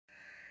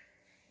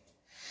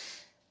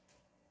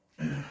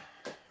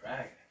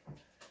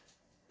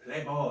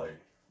play ball.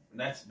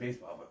 That's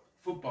baseball, but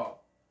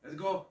football. Let's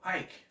go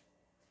hike.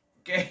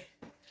 Okay?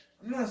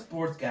 I'm not a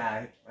sports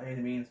guy by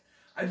any means.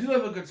 I do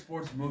have a good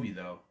sports movie,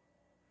 though.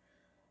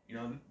 You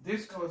know,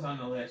 this goes on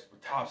the list for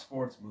top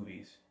sports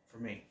movies for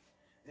me.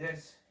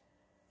 This,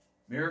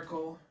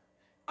 Miracle.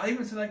 I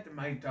even select the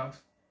Mighty Ducks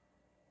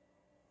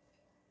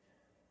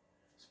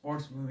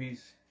sports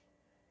movies.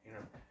 You know,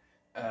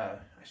 I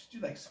should do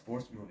like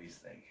sports movies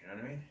thing. You know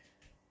what I mean?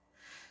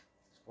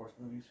 Sports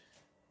movies.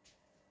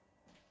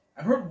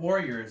 I've heard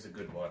Warrior is a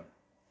good one,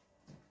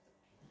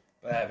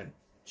 but I haven't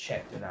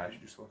checked it out. I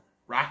should do one.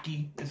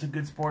 Rocky is a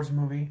good sports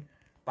movie.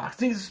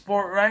 Boxing is a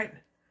sport, right?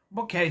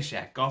 Well,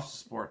 Caddyshack. Golf's a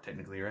sport,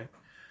 technically, right?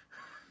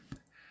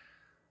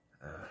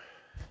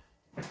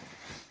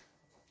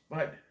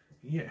 But,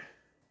 yeah.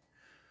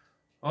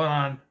 Hold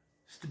on.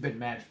 Stupid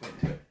match went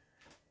to it.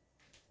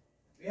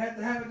 We have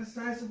to have a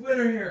decisive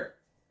winner here.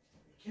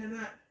 We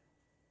cannot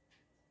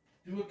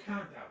do a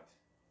count out.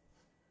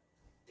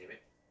 Damn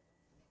it.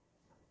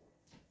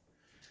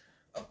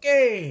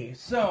 Okay,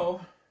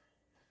 so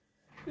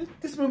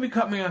this movie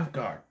caught me off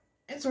guard.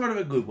 In sort of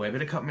a good way,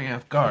 but it caught me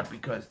off guard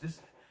because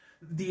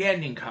the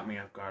ending caught me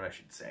off guard, I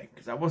should say,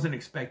 because I wasn't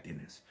expecting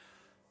this.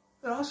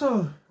 It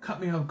also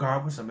caught me off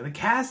guard with some of the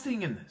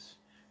casting in this.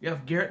 You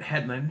have Garrett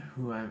Hedlund,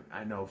 who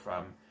I know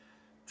from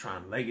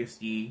Tron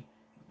Legacy.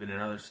 He's been in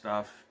other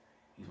stuff.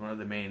 He's one of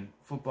the main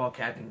football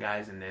captain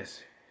guys in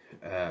this.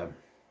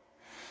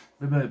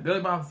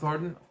 Billy Bob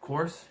Thornton, of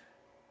course.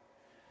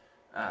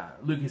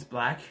 Lucas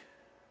Black.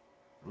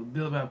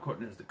 Billy Bob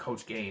Thornton is the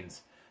Coach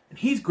Gaines. And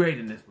he's great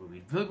in this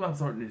movie. Billy Bob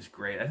Thornton is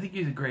great. I think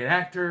he's a great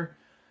actor.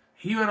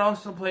 He would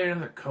also play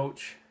another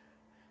coach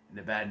in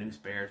the Bad News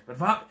Bears. But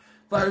if I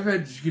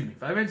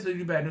eventually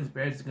do Bad News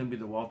Bears, it's going to be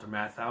the Walter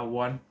Matthau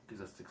one. Because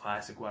that's the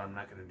classic one. I'm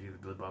not going to do the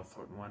Billy Bob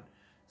Thornton one.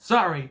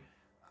 Sorry.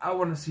 I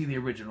want to see the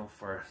original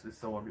first. It's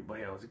the one people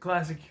hail as a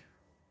classic.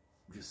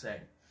 I'm just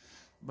saying.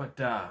 But,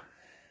 so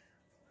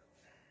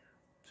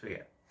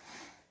yeah.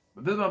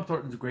 But Billy Bob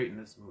Thornton's great in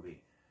this movie.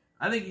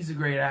 I think he's a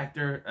great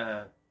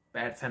actor.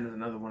 Bad Son is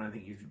another one I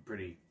think he's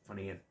pretty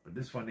funny in. But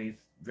this one is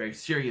very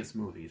serious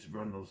movie. It's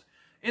one of those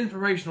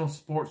inspirational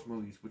sports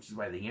movies, which is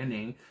why the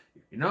ending,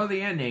 if you know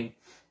the ending,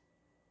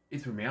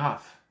 it threw me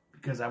off.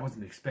 Because I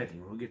wasn't expecting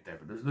it. We'll get there.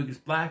 But there's Lucas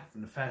Black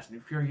from the Fast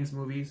and Furious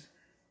movies.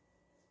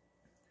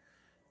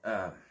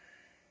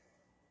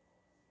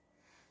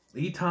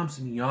 Lee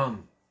Thompson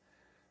Young,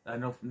 I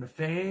know from the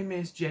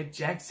famous Jet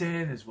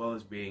Jackson, as well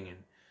as being in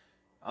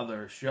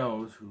other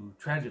shows, who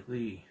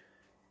tragically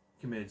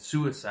committed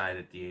suicide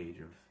at the age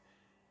of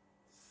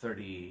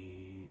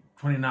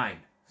 29,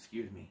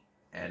 excuse me.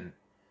 And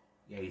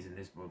yeah, he's in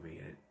this movie,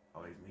 and it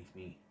always makes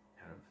me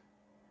kind of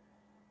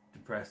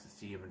depressed to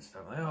see him and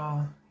stuff. Like,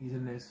 oh, he's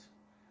in this.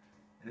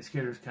 And this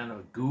character's kind of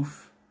a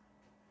goof.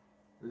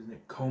 Isn't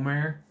it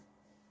Comer,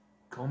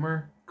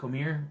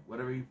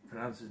 whatever you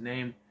pronounce his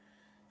name.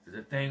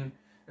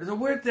 There's a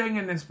weird thing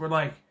in this where,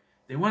 like,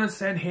 they want to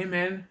send him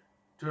in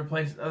to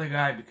replace the other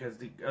guy because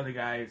the other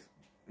guy is,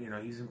 you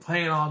know, he's been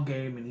playing all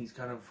game and he's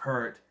kind of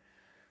hurt.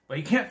 But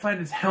he can't find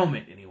his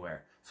helmet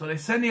anywhere. So they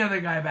send the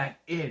other guy back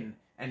in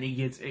and he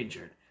gets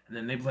injured. And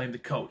then they blame the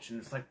coach. And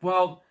it's like,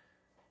 well,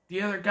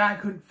 the other guy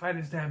couldn't find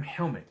his damn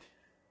helmet.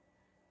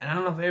 And I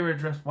don't know if they ever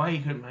addressed why he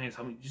couldn't find his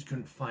helmet. He just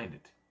couldn't find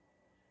it.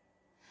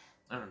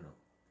 I don't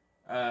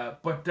know.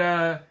 But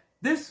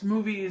this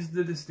movie is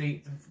gets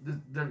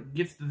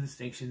the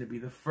distinction to be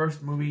the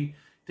first movie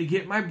to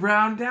get my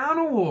Brown Down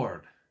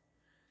Award.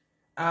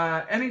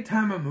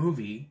 Anytime a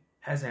movie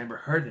has Amber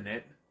Heard in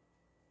it,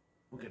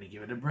 we're going to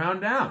give it a Brown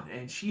Down.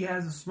 And she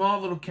has a small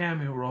little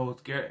cameo role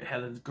with Garrett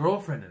Hedlund's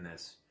girlfriend in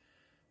this.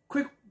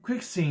 Quick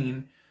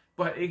scene,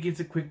 but it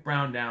gets a quick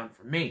Brown Down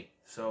for me.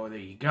 So there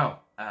you go.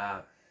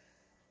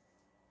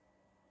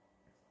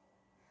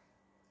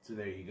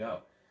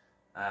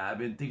 I've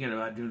been thinking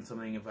about doing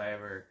something if I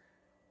ever...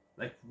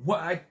 Like, what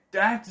I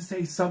have to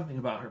say something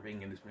about her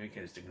being in this movie. I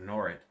can't just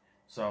ignore it.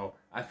 So,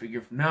 I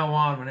figure from now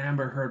on, when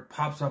Amber Heard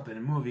pops up in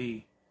a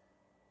movie,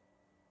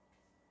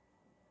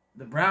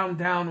 the Brown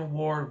Down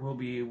Award will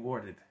be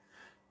awarded.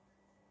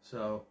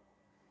 So,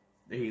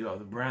 there you go,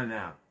 the Brown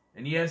Down.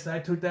 And yes, I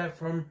took that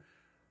from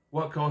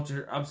What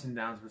Culture, Ups and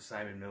Downs with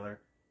Simon Miller.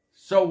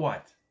 So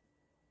what?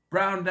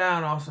 Brown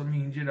Down also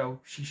means, you know,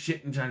 she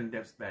shit in Johnny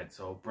Depp's bed.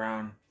 So,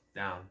 Brown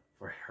Down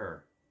for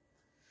her.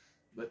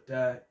 But,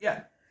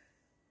 yeah.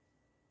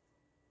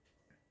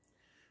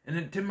 And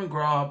then Tim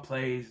McGraw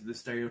plays the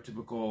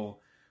stereotypical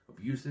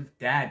abusive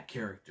dad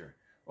character.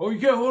 Oh, you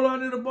can't hold on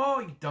to the ball.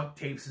 He duct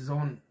tapes his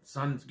own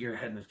son's, Garrett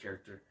Hedlund's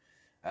character,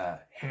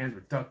 hands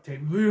with duct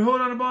tape. You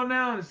hold on the ball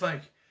now? And it's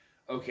like,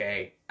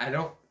 okay, I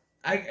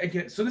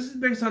get. So this is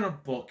based on a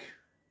book.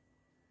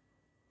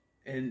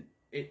 And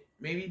it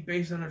may be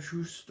based on a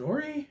true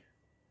story?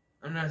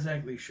 I'm not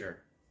exactly sure.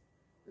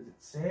 Does it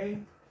say?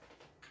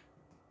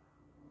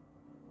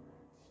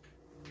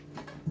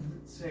 Does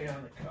it say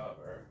on the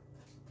cover?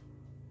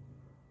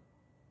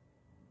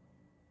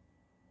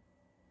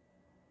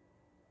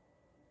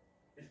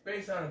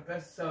 Based on a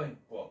best-selling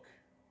book.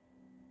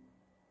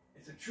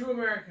 It's a true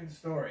American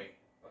story,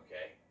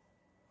 okay?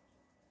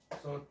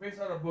 So it's based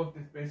on a book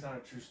that's based on a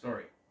true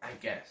story, I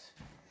guess.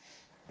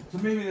 So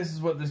maybe this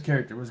is what this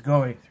character was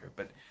going through,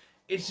 but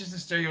it's just a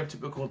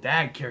stereotypical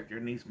dad character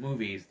in these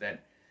movies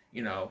that,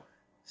 you know,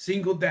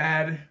 single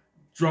dad,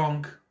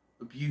 drunk,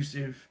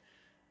 abusive,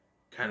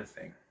 kind of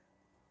thing.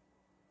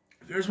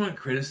 If there's one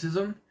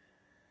criticism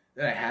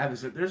that I have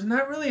is that there's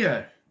not really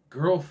a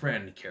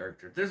girlfriend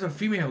character. There's a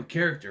female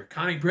character.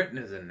 Connie Britton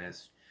is in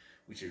this,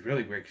 which is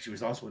really weird because she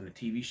was also in the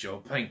TV show,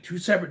 playing two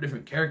separate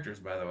different characters,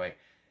 by the way.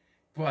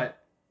 But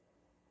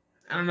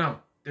I don't know.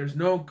 There's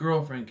no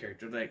girlfriend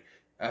character. Like,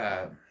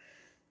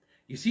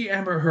 you see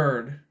Amber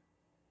Heard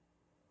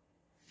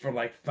for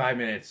like 5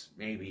 minutes,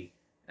 maybe,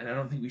 and I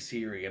don't think we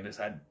see her again.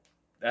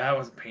 I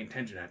wasn't paying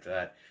attention after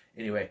that.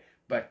 Anyway,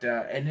 but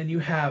and then you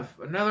have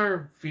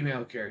another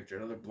female character,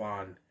 another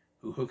blonde,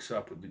 who hooks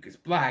up with Lucas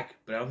Black,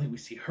 but I don't think we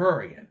see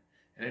her again.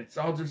 And it's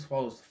all just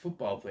follows the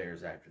football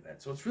players after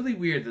that. So it's really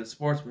weird that a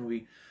sports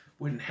movie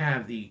wouldn't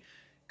have the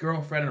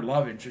girlfriend or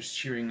love interest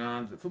cheering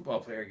on the football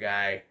player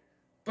guy.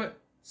 But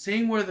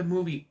seeing where the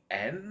movie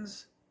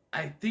ends,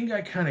 I think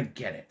I kind of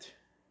get it.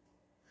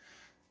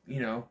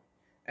 You know?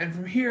 And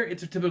from here,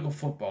 it's a typical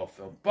football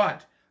film.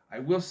 But I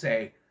will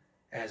say,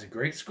 it has a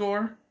great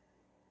score.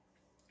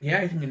 The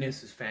acting in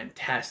this is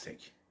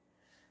fantastic.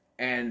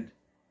 And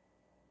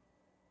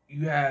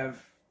you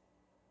have,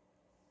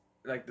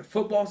 like, the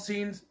football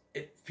scenes,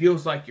 it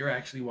feels like you're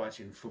actually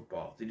watching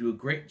football. They do a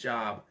great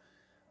job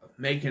of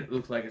making it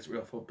look like it's a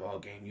real football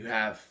game. You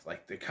have,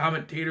 like, the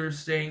commentators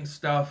saying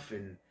stuff,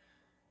 and,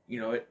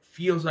 you know, it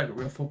feels like a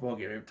real football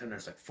game. Every time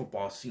there's, like,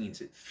 football scenes,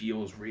 it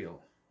feels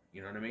real.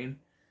 You know what I mean?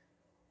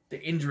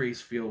 The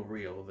injuries feel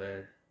real.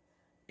 The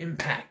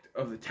impact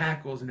of the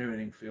tackles and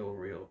everything feel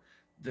real.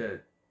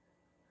 The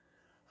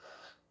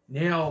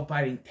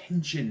nail-biting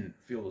tension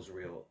feels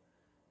real.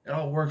 It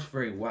all works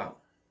very well.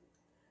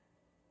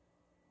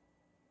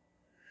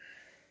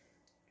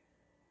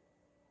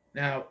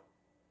 Now,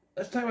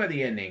 let's talk about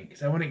the ending,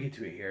 because I want to get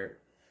to it here.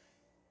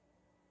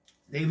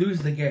 They lose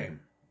the game.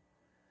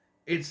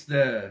 It's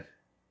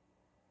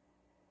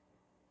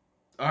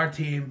our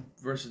team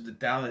versus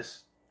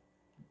Dallas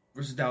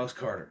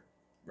Carter,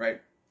 right?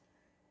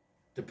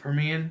 The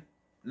Permian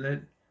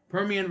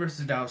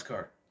versus Dallas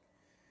Carter.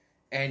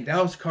 And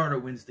Dallas Carter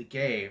wins the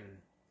game,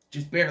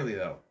 just barely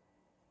though.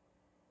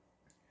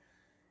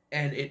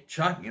 And it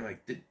shocked me. I'm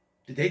like, did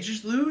they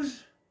just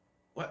lose?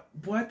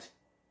 What?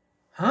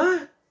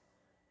 Huh?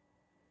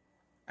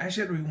 I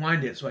should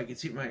rewind it so I could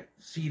see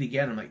it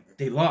again. I'm like,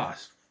 they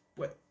lost.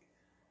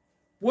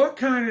 What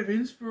kind of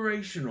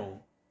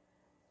inspirational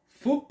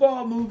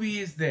football movie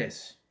is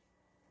this?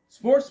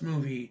 Sports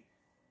movie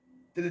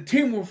that the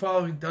team we're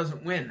following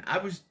doesn't win. I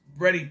was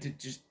ready to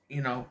just,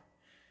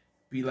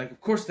 be like,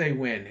 of course they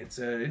win. It's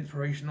an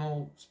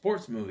inspirational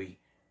sports movie,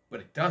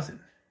 but it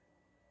doesn't.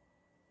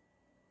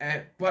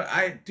 But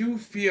I do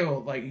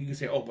feel like you can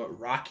say, oh, but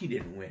Rocky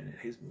didn't win in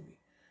his movie.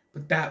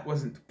 But that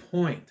wasn't the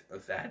point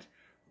of that.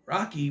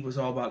 Rocky was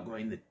all about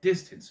going the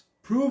distance,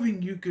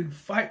 proving you could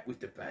fight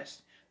with the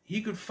best.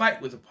 He could fight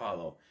with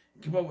Apollo,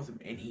 keep up with him,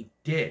 and he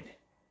did.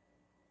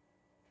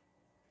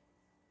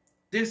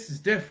 This is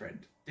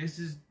different.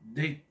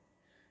 In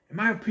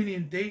my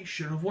opinion, they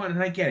should have won.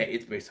 And I get it.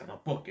 It's based on a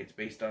book. It's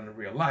based on the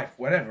real life.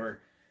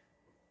 Whatever.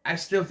 I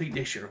still think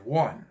they should have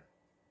won.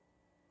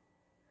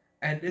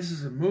 And this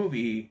is a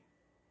movie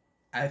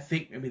I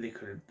think maybe they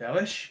could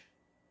embellish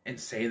and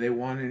say they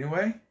won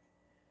anyway.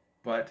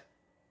 But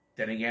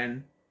then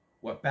again,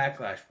 what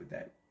backlash would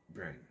that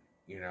bring?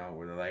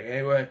 Where they're like,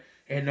 hey, well,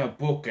 in a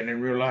book and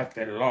in real life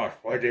they lost.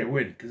 Why'd they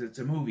win? Because it's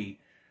a movie.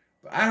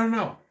 But I don't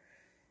know.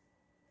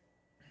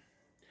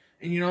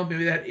 And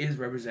maybe that is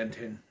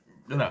representative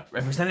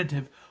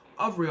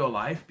of real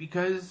life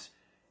because,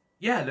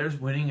 yeah, there's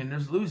winning and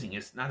there's losing.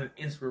 It's not an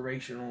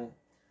inspirational,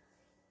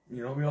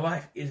 real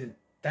life isn't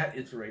that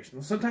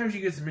inspirational. Sometimes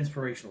you get some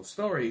inspirational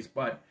stories,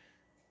 but,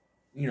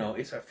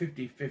 it's a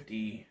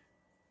 50-50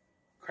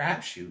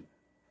 crapshoot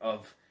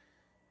of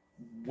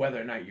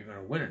whether or not you're going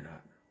to win or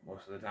not.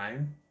 Most of the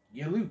time,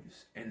 you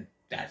lose. And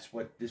that's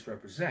what this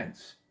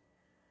represents.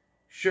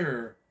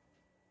 Sure.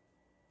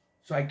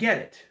 So I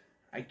get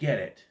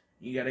it.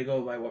 You gotta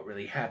go by what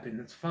really happened.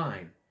 That's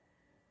fine.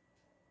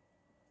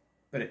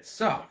 But it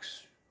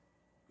sucks.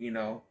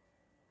 From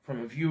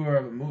a viewer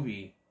of a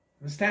movie,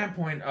 from the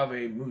standpoint of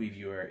a movie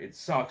viewer, it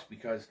sucks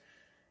because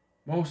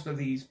most of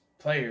these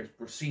players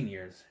were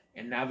seniors,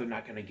 and now they're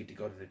not gonna get to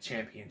go to the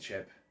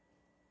championship.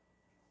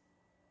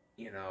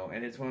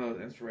 And it's one of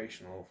those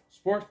inspirational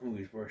sports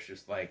movies where it's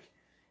just like,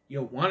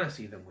 you want to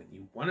see them win.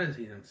 You want to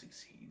see them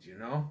succeed,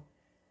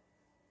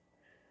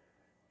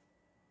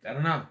 I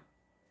don't know.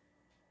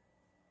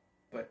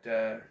 But,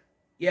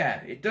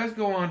 yeah, it does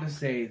go on to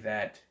say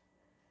that,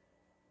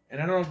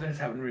 and I don't know if that's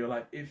happened in real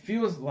life, it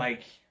feels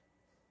like,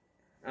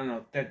 I don't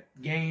know, that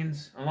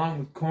Gaines, along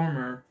with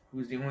Cormer,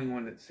 who's the only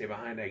one to stay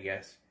behind, I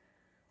guess,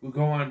 will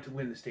go on to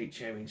win the state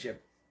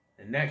championship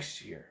the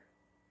next year,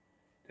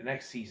 the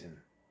next season.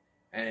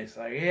 And it's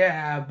like,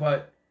 yeah,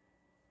 but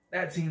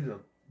that seems a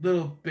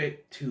little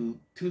bit too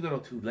little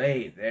too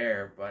late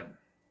there, but,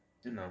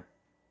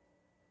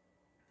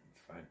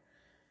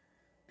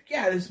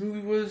 yeah, this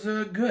movie was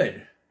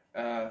good.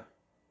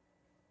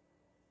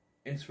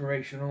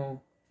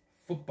 Inspirational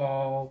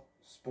football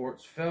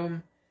sports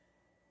film.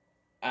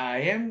 I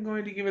am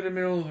going to give it a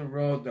middle of the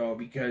road though,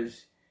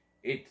 because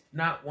it's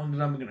not one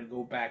that I'm going to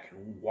go back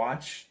and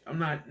watch. I'm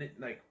not,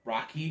 like,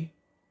 Rocky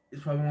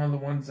is probably one of the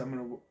ones I'm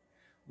going to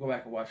go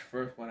back and watch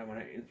first when I want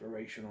an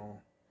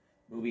inspirational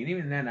movie. And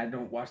even then, I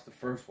don't watch the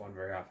first one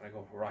very often. I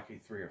go for Rocky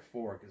 3 or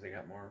 4 because they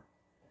got more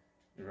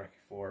than Rocky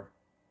 4,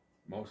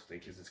 mostly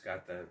because it's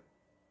got the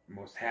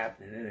most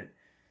happening in it.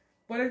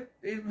 But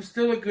it was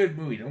still a good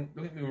movie. Don't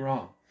get me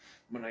wrong.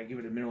 When I give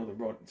it a middle of the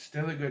road, it's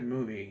still a good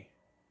movie.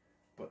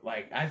 But,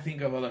 like, I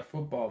think of other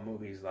football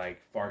movies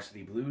like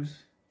Varsity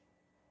Blues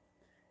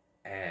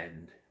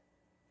and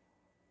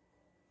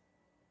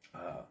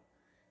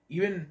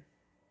even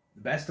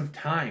The Best of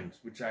Times,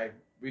 which I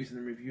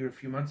recently reviewed a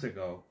few months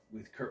ago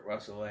with Kurt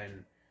Russell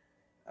and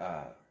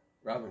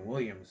Robin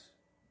Williams,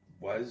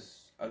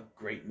 was a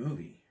great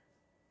movie.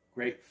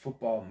 Great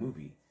football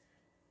movie.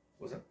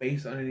 Wasn't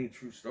based on any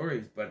true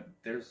stories, but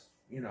there's,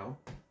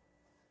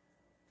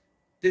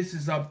 this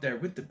is up there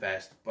with the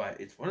best, but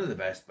it's one of the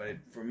best. But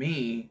for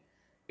me,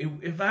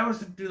 if I was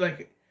to do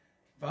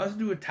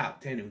a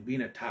top 10, it would be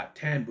in a top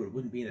 10, but it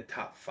wouldn't be in a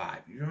top 5.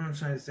 You know what I'm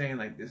trying to say?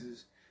 Like,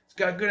 it's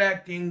got good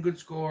acting, good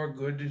score,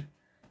 good,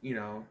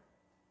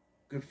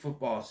 good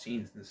football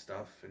scenes and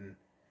stuff,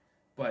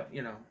 but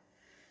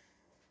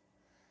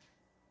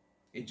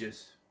it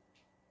just,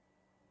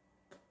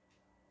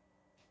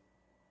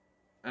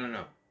 I don't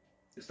know.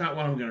 It's not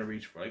what I'm going to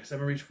reach for. Like, I'm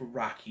going to reach for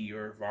Rocky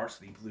or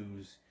Varsity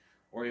Blues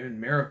or even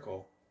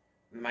Miracle,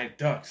 My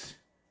Ducks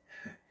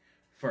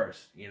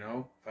first, if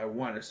I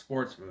want a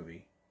sports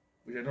movie,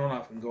 which I don't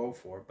often go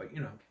for, but,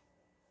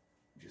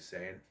 just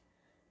saying.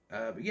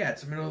 But yeah,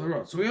 it's the middle of the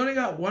road. So we only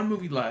got one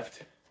movie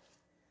left,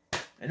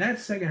 and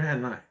that's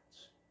Secondhand Lions,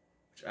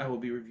 which I will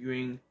be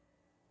reviewing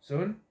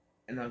soon,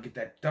 and I'll get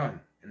that done.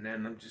 And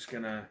then I'm just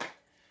going to,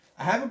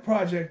 I have a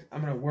project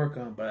I'm going to work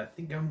on, but I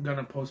think I'm going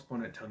to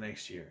postpone it till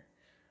next year.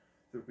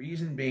 The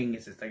reason being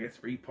is it's like a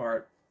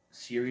 3-part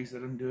series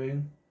that I'm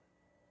doing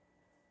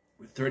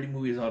with 30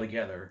 movies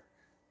altogether,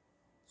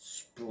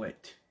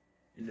 split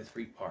into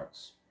 3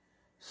 parts.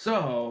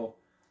 So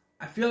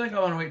I feel like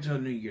I want to wait till the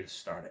new year to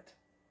start it.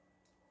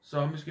 So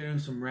I'm just going to do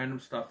some random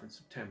stuff in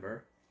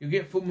September. You'll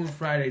get Full Moon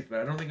Fridays,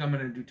 but I don't think I'm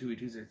going to do Tubi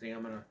Tuesday thing.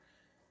 I'm going to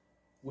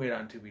wait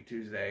on Tubi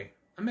Tuesday.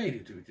 I may do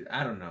Tubi Tuesday.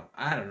 I don't know.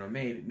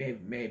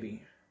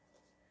 Maybe.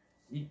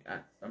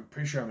 I'm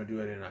pretty sure I'm going to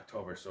do it in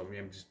October, so maybe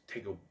I'm just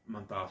take a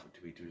month off of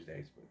Tubi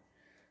Tuesdays. But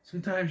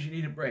sometimes you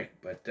need a break.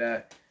 But,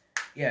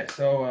 yeah,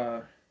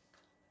 so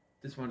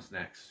this one's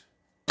next.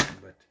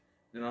 But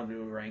then I'll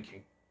do a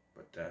ranking.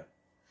 But,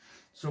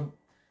 so,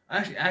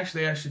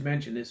 actually, I should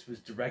mention this was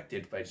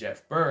directed by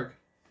Jeff Berg,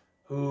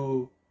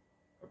 or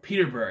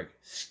Peter Berg,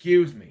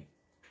 excuse me.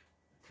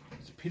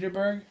 Is it Peter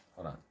Berg?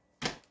 Hold on.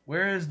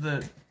 Where is the,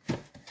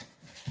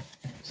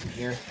 is it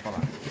here? Hold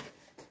on.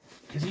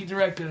 Because he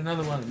directed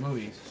another one of the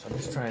movies, so I'm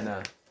just trying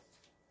to...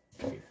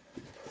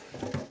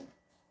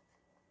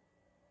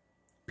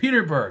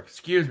 Peter Berg,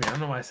 excuse me. I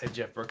don't know why I said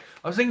Jeff Berg.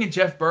 I was thinking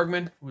Jeff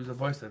Bergman, who was the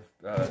voice of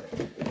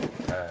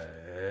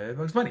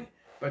Bugs Bunny.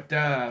 But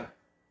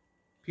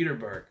Peter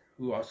Berg,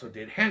 who also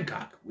did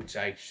Hancock, which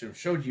I should have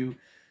showed you,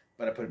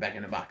 but I put it back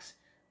in the box.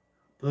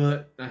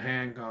 Put the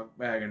Hancock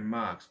back in the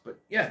box. But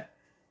yeah.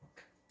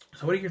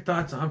 So what are your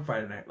thoughts on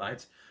Friday Night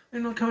Lights? Let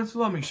me know in the comments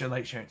below. Make sure to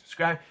like, share, and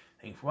subscribe.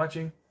 Thank you for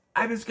watching.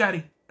 I've been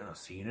Scotty, and I'll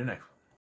see you in the next one.